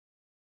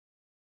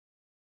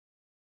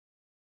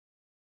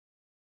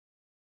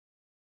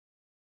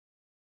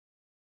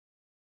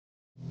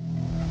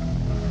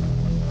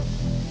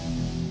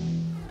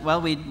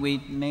well, we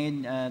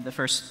made the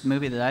first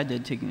movie that I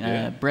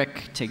did,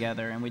 Brick,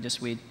 together, and we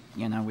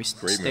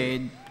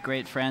stayed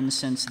great friends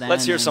since then.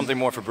 Let's hear something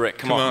more for Brick.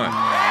 Come on.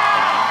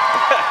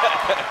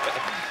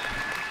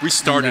 We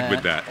started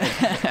with that.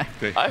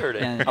 I heard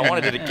it. I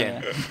wanted it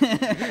again.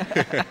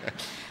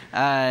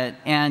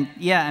 And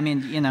yeah,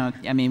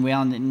 we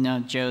all know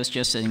Joe's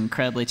just an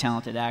incredibly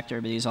talented actor,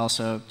 but he's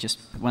also just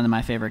one of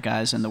my favorite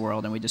guys in the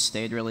world, and we just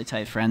stayed really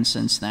tight friends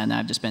since then.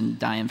 I've just been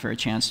dying for a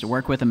chance to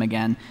work with him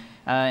again.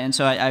 And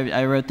so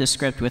I wrote this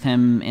script with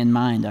him in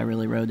mind. I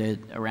really wrote it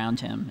around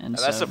him. And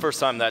that's the first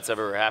time that's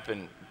ever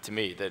happened to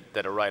me,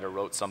 that a writer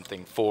wrote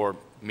something for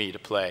me to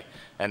play.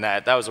 And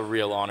that was a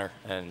real honor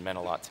and meant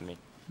a lot to me.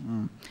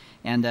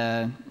 And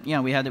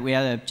we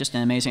had just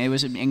an amazing. It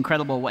was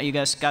incredible. What you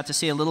guys got to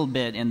see a little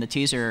bit in the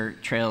teaser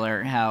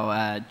trailer,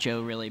 how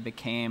Joe really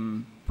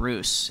became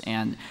Bruce,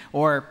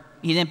 or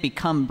he didn't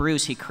become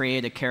Bruce. He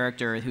created a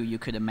character who you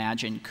could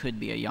imagine could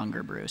be a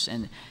younger Bruce.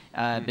 And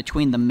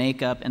between the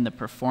makeup and the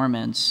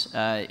performance,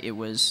 it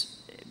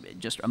was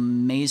just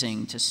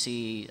amazing to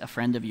see a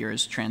friend of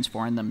yours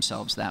transform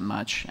themselves that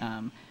much.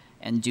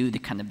 And do the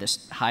kind of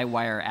this high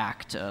wire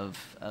act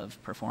of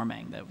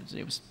performing.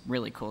 It was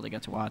really cool to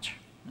get to watch.